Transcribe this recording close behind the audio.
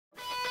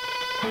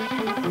What's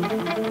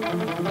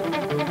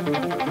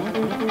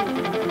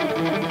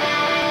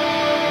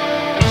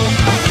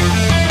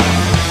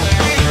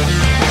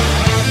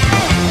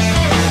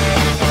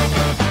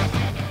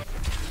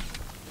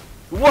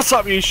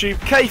up YouTube,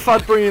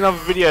 KFUD bringing another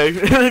video.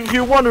 If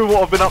you're wondering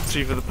what I've been up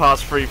to for the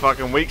past 3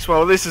 fucking weeks,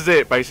 well this is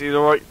it basically,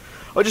 alright.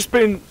 I've just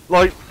been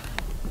like,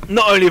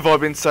 not only have I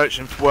been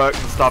searching for work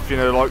and stuff, you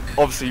know, like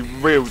obviously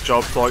real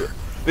jobs, like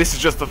this is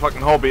just a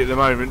fucking hobby at the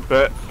moment,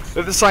 but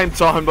at the same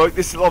time, like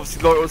this is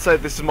obviously, like I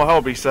said, this is my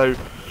hobby, so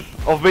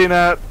I've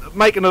been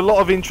making a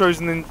lot of intros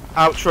and then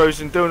outros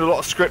and doing a lot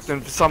of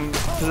scripting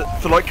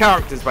for like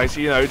characters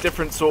basically, you know,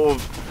 different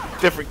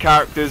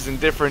characters and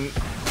different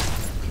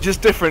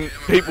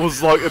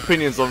people's like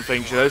opinions on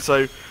things, you know.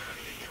 So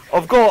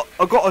I've got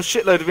a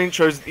shitload of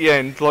intros at the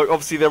end, like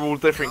obviously they're all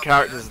different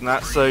characters and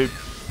that, so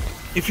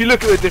if you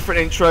look at the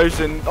different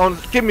intros and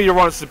give me your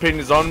honest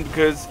opinions on,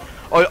 because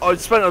I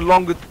spent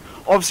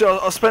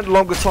I spent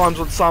longer times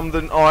on some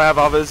than I have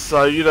others,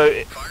 so you know,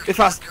 if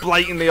that's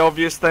blatantly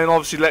obvious then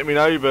obviously let me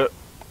know, but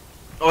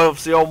I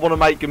want to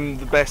make them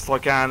the best I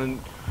can, and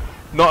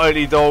not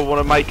only do I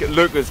want to make it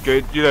look as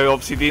good, you know,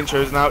 obviously the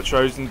intros and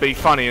outros and be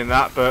funny and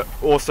that, but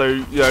also,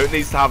 you know, it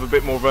needs to have a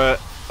bit more of a,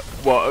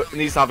 it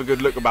needs to have a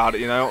good look about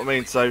it, you know what I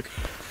mean? So,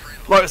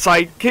 like I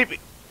say,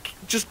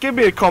 just give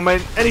me a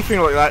comment,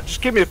 anything like that,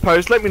 just give me a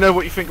post, let me know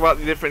what you think about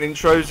the different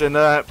intros,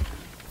 and,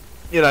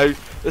 you know,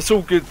 it's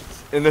all good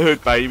in the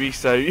hood, baby,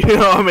 so, you know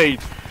what I mean?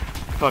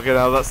 Fucking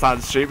hell, that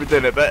sounds stupid,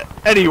 didn't it? But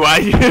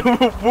anyway,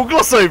 we'll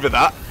gloss over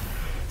that.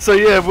 So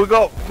yeah, we've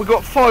got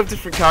 5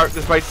 different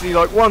characters basically.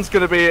 Like one's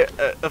gonna be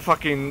a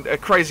fucking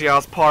crazy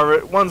ass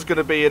pirate. One's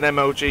gonna be an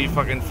MLG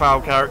fucking foul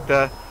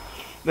character.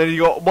 Then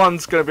you got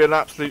one's gonna be an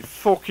absolute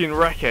fucking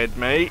wreckhead,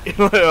 mate.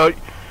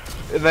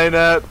 And then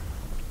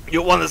you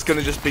got one that's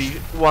gonna just be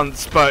one that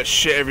spurts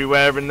shit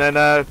everywhere. And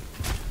then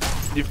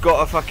you've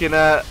got a fucking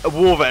a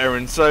war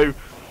veteran. So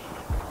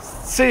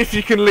see if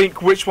you can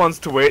link which one's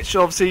to which.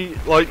 Obviously,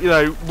 like you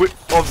know,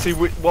 obviously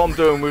what I'm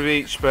doing with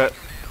each, but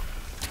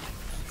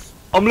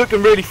I'm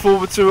looking really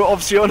forward to it.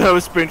 Obviously, I know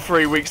it's been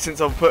 3 weeks since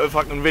I've put a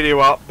fucking video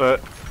up,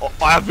 but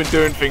I have been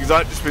doing things.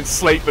 I've just been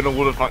sleeping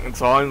all the fucking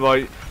time.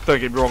 Like, don't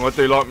get me wrong, I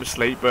do like my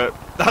sleep, but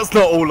that's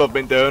not all I've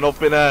been doing. I've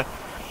been,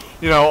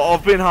 you know,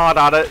 I've been hard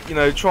at it. You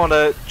know, trying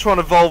to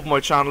evolve my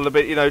channel a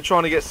bit. You know,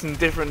 trying to get some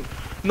different,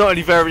 not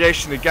only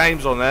variation of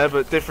games on there,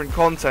 but different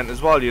content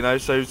as well. You know,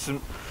 so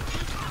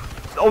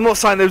I'm not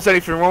saying there was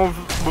anything wrong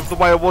with the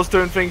way I was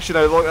doing things. You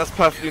know, like that's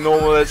perfectly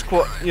normal. There's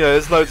quite, you know,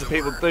 there's loads of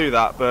people that do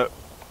that, but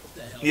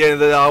yeah,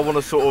 I want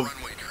to sort of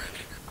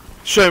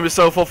show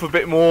myself off a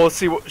bit more,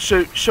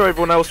 show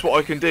everyone else what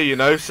I can do, you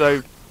know.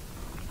 So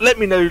let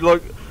me know.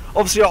 Like,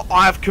 obviously,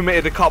 I have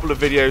committed a couple of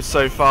videos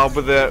so far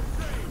with the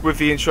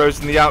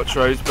intros and the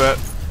outros, but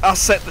that's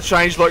set to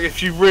change. Like,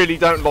 if you really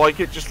don't like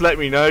it, just let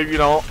me know. You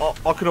know,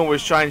 I can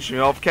always change. You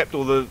know, I've kept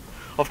all the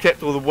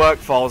work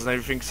files and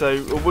everything, so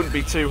it wouldn't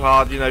be too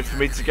hard, you know, for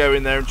me to go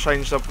in there and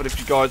change something if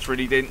you guys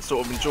really didn't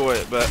sort of enjoy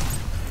it. But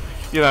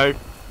you know.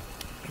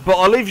 But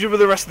I'll leave you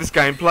with the rest of this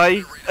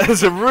gameplay.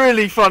 It's a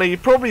really funny,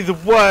 probably the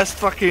worst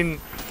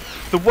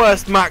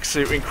max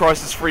suit in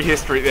Crisis 3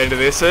 history at the end of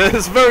this.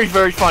 It's a very,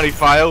 very funny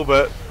fail,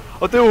 but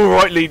I do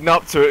alright leading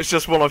up to it. It's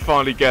just when I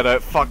finally get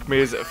it, fuck me,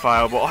 is it a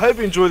fail. But I hope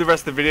you enjoy the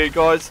rest of the video,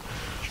 guys.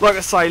 Like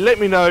I say, let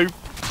me know, you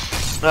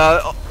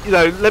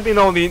know, let me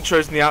know on the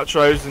intros and the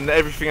outros and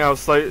everything else.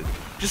 So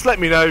just let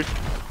me know.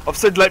 I've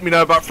said let me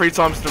know about 3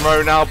 times in a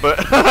row now, but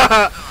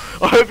I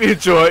hope you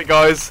enjoy it,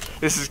 guys.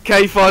 This is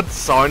KFUD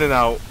signing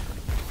out.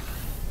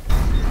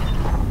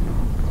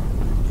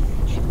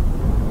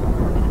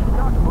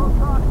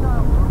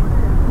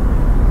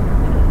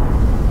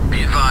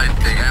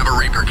 They have a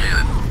Reaper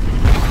cannon.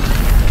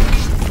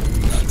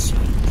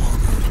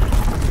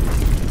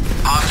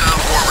 Hostile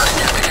forward,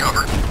 get me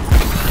cover.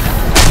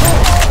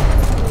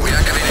 We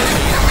activated an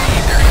EMP.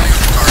 Their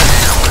suits are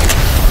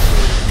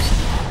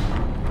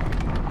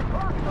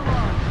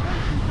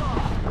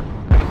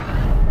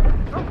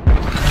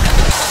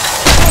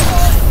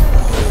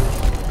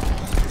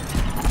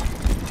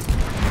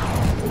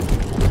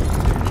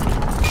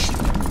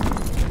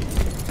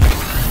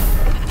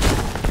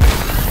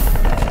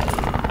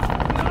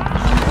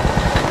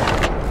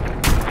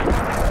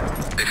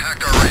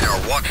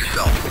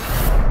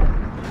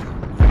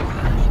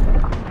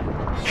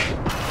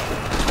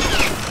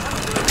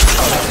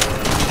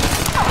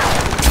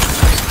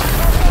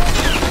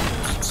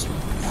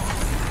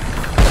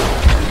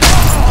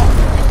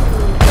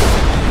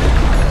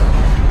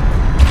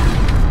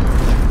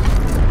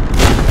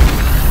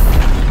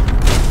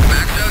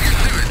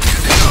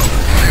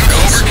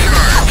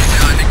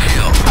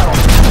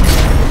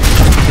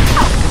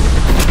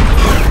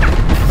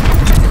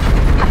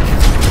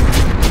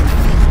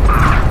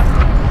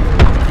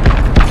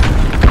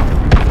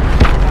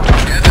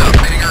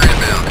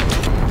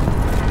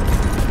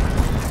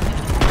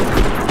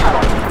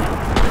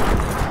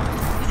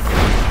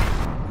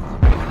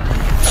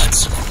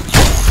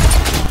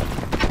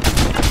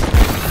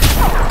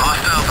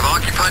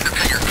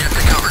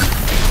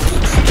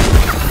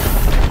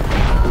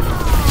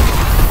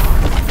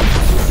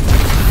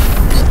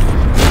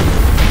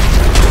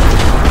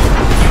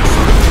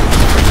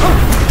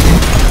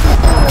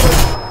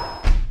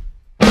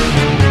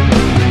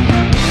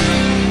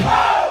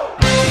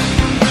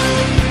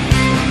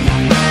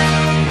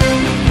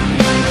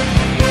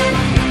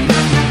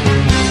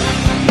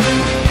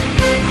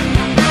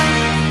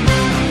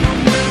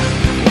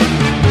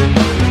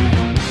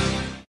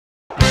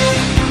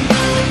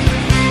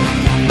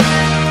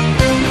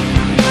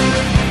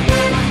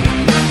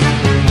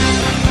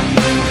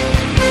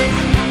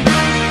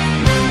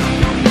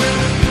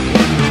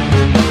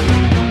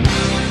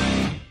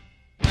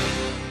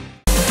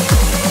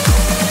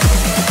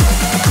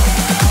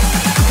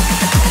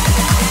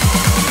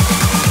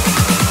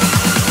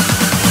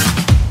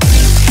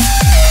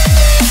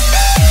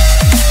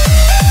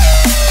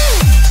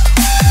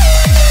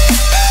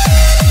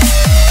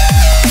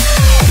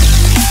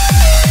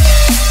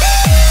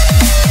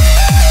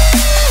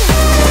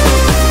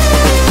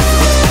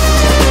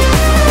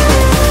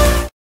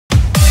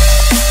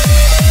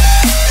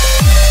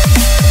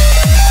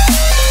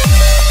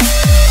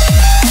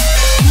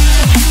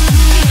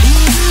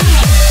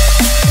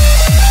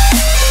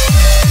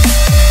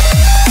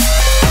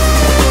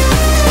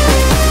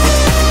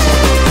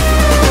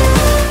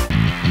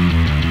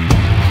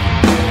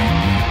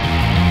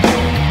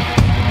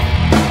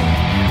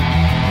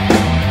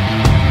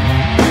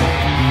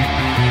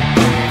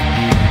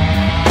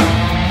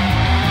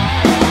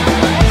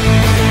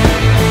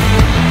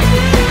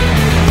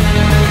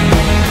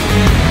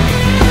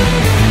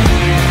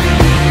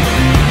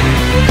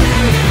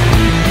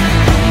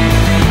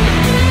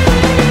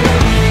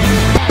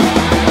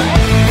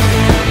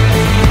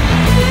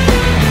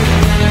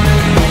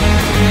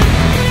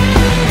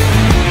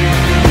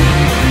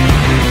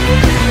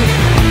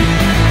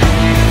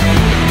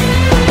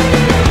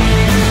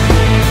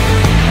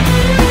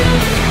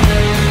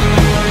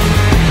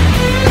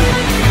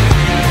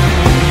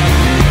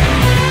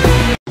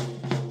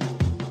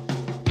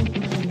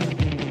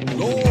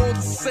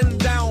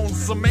on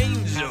some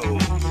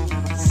angels.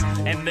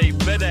 And they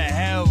better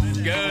have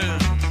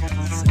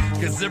guns.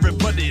 Cause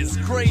everybody's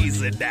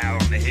crazy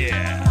down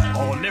here.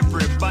 On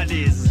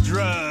everybody's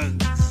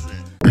drugs.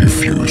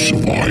 If you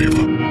survive,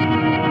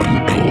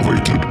 an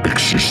elevated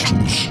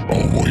existence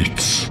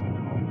awaits.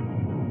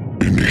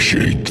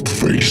 Initiate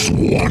phase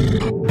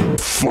 1.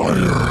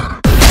 Fire.